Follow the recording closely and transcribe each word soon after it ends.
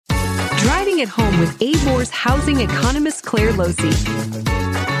Housing at Home with ABoR's housing economist Clare Losey.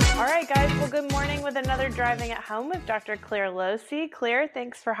 All right, guys. Well, good morning with another Driving at Home with Dr. Clare Losey. Clare,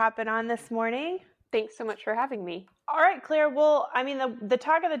 thanks for hopping on this morning. Thanks so much for having me. All right, Clare. Well, I mean, the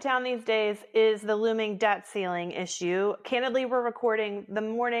talk of the town these days is the looming debt ceiling issue. Candidly, we're recording the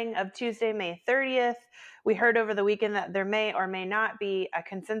morning of Tuesday, May 30th. We heard over the weekend that there may or may not be a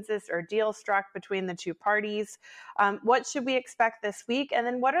consensus or deal struck between the two parties. What should we expect this week? And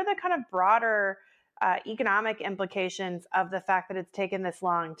then what are the kind of broader economic implications of the fact that it's taken this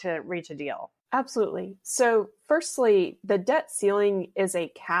long to reach a deal? Absolutely. So firstly, the debt ceiling is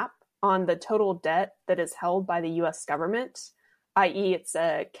a cap on the total debt that is held by the U.S. government, i.e. it's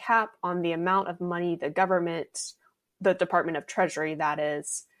a cap on the amount of money the government, the Department of Treasury, that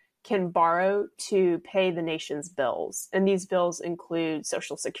is, can borrow to pay the nation's bills. And these bills include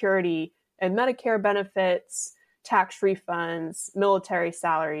Social Security and Medicare benefits, tax refunds, military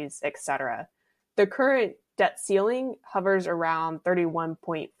salaries, etc. The current debt ceiling hovers around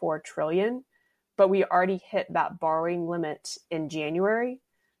 $31.4 trillion, but we already hit that borrowing limit in January.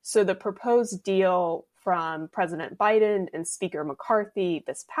 So the proposed deal from President Biden and Speaker McCarthy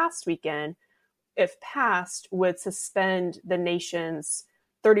this past weekend, if passed, would suspend the nation's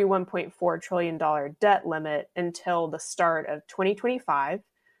 $31.4 trillion debt limit until the start of 2025.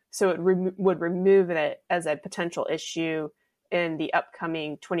 So it would remove it as a potential issue in the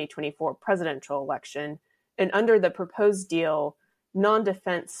upcoming 2024 presidential election. And under the proposed deal,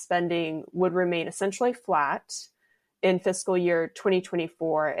 non-defense spending would remain essentially flat in fiscal year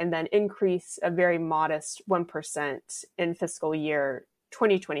 2024 and then increase a very modest 1% in fiscal year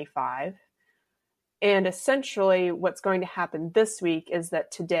 2025. And essentially what's going to happen this week is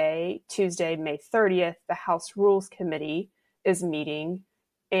that today, Tuesday, May 30th, the House Rules Committee is meeting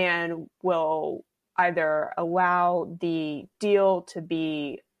and will either allow the deal to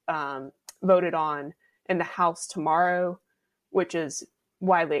be voted on in the House tomorrow, which is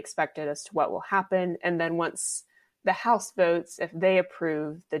widely expected as to what will happen. And then once the House votes, if they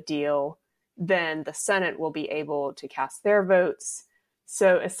approve the deal, then the Senate will be able to cast their votes.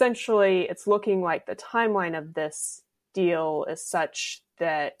 So essentially, it's looking like the timeline of this deal is such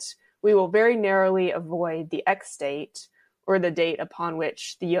that we will very narrowly avoid the X date, or the date upon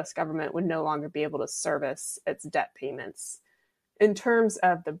which the U.S. government would no longer be able to service its debt payments. In terms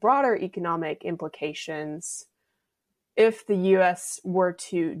of the broader economic implications, if the U.S. were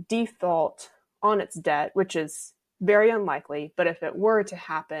to default on its debt, which is very unlikely, but if it were to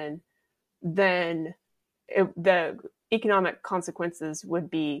happen, then the economic consequences would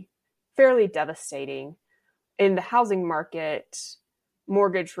be fairly devastating. In the housing market,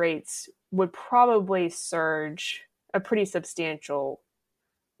 mortgage rates would probably surge a pretty substantial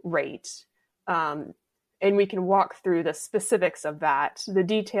rate. And we can walk through the specifics of that. The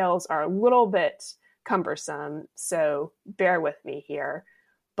details are a little bit cumbersome, so bear with me here.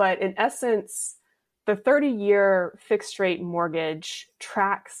 But in essence, the 30-year fixed rate mortgage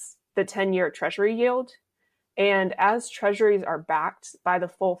tracks the 10-year Treasury yield. And as Treasuries are backed by the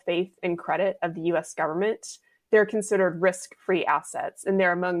full faith and credit of the U.S. government, they're considered risk-free assets, and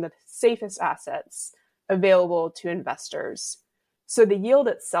they're among the safest assets available to investors. So the yield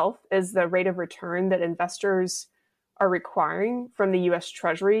itself is the rate of return that investors are requiring from the U.S.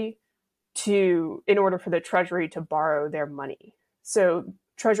 Treasury in order for the Treasury to borrow their money. So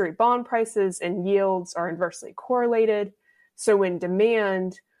Treasury bond prices and yields are inversely correlated. So when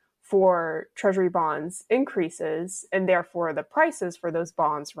demand for Treasury bonds increases, and therefore the prices for those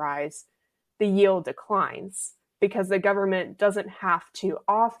bonds rise, the yield declines because the government doesn't have to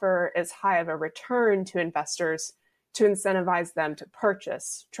offer as high of a return to investors to incentivize them to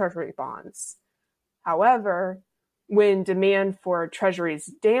purchase Treasury bonds. However, when demand for Treasuries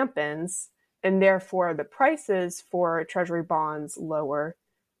dampens, and therefore the prices for Treasury bonds lower,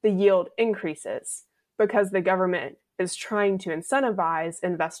 the yield increases because the government is trying to incentivize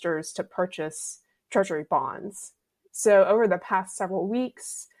investors to purchase Treasury bonds. So over the past several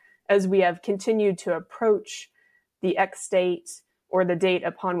weeks, as we have continued to approach the X date, or the date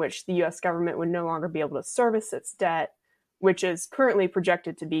upon which the U.S. government would no longer be able to service its debt, which is currently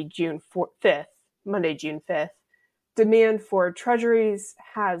projected to be Monday, June 5th, demand for Treasuries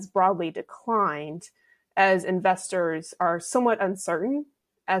has broadly declined as investors are somewhat uncertain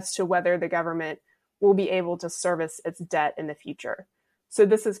as to whether the government will be able to service its debt in the future. So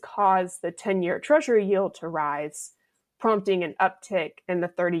this has caused the 10-year Treasury yield to rise, prompting an uptick in the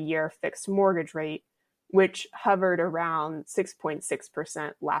 30-year fixed mortgage rate, which hovered around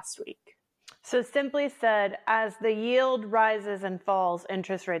 6.6% last week. So simply said, as the yield rises and falls,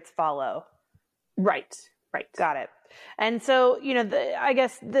 interest rates follow. Right. Right. Got it. And so, I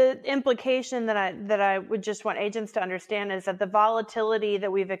guess the implication that I would just want agents to understand is that the volatility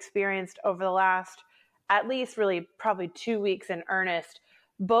that we've experienced over the last, at least really probably 2 weeks in earnest,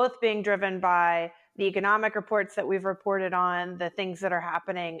 both being driven by the economic reports that we've reported on, the things that are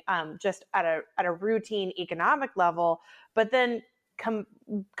happening just at a routine economic level, but then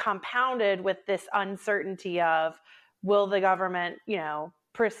compounded with this uncertainty of, will the government,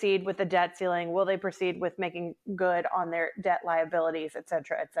 proceed with the debt ceiling? Will they proceed with making good on their debt liabilities, et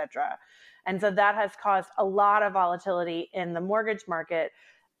cetera, et cetera? And so that has caused a lot of volatility in the mortgage market.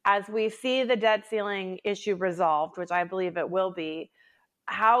 As we see the debt ceiling issue resolved, which I believe it will be,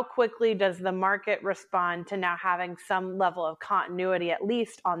 how quickly does the market respond to now having some level of continuity, at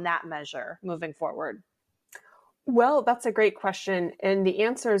least on that measure, moving forward? Well, that's a great question. And the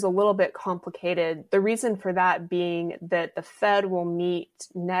answer is a little bit complicated. The reason for that being that the Fed will meet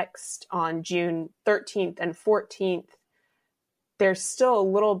next on June 13th and 14th. There's still a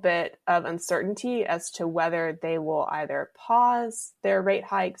little bit of uncertainty as to whether they will either pause their rate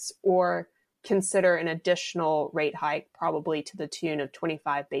hikes or consider an additional rate hike, probably to the tune of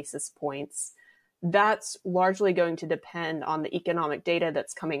 25 basis points. That's largely going to depend on the economic data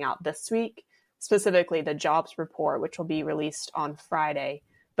that's coming out this week, specifically the jobs report, which will be released on Friday.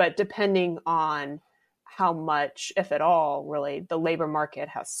 But depending on how much, if at all, really, the labor market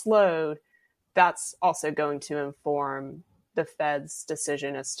has slowed, that's also going to inform the Fed's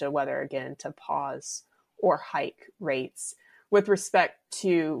decision as to whether, again, to pause or hike rates. With respect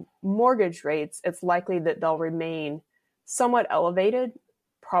to mortgage rates, it's likely that they'll remain somewhat elevated,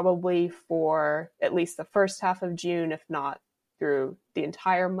 probably for at least the first half of June, if not through the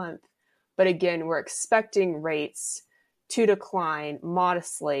entire month. But again, we're expecting rates to decline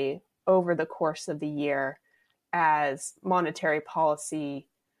modestly over the course of the year as monetary policy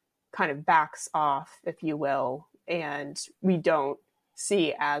kind of backs off, if you will, and we don't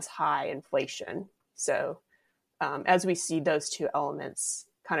see as high inflation. So as we see those two elements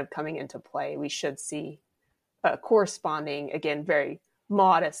kind of coming into play, we should see a corresponding, again, very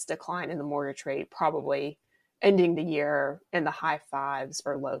modest decline in the mortgage rate, probably ending the year in the high 5s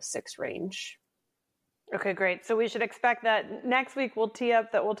or low 6 range. Okay, great. So we should expect that next week we'll tee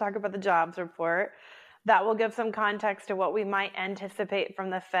up that we'll talk about the jobs report. That will give some context to what we might anticipate from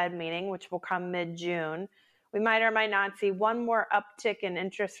the Fed meeting, which will come mid-June. We might or might not see one more uptick in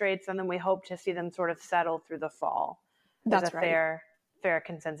interest rates, and then we hope to see them sort of settle through the fall. That's right. Fair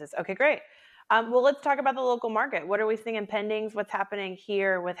consensus. Okay, great. Well, let's talk about the local market. What are we seeing in pendings? What's happening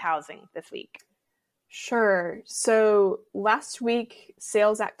here with housing this week? Sure. So last week,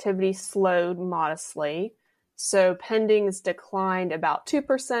 sales activity slowed modestly. So pendings declined about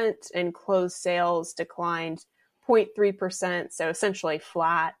 2% and closed sales declined 0.3%, so essentially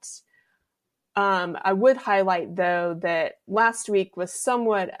flat. I would highlight, though, that last week was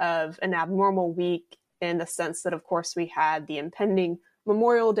somewhat of an abnormal week in the sense that, of course, we had the impending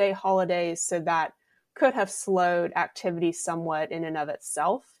Memorial Day holidays, so that could have slowed activity somewhat in and of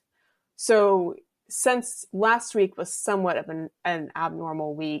itself. So since last week was somewhat of an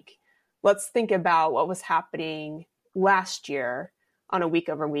abnormal week, let's think about what was happening last year on a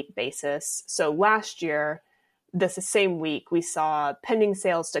week-over-week basis. So last year, this same week, we saw pending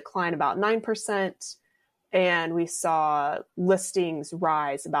sales decline about 9%, and we saw listings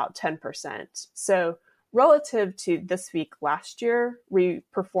rise about 10%. So relative to this week last year, we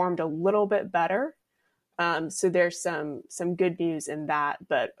performed a little bit better. So there's some good news in that,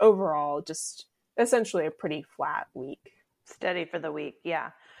 but overall, just essentially a pretty flat week. Steady for the week,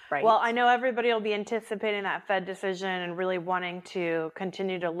 yeah. Right. Well, I know everybody will be anticipating that Fed decision and really wanting to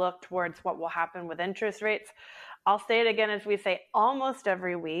continue to look towards what will happen with interest rates. I'll say it again, as we say almost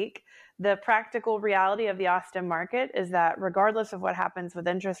every week, the practical reality of the Austin market is that regardless of what happens with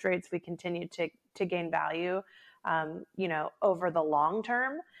interest rates, we continue to gain value, over the long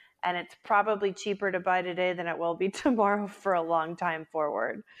term. And it's probably cheaper to buy today than it will be tomorrow for a long time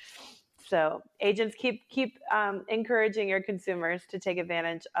forward. So agents keep encouraging your consumers to take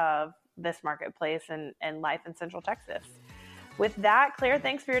advantage of this marketplace and life in Central Texas. With that, Claire,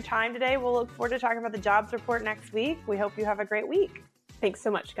 thanks for your time today. We'll look forward to talking about the jobs report next week. We hope you have a great week. Thanks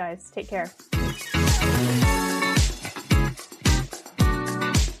so much, guys. Take care.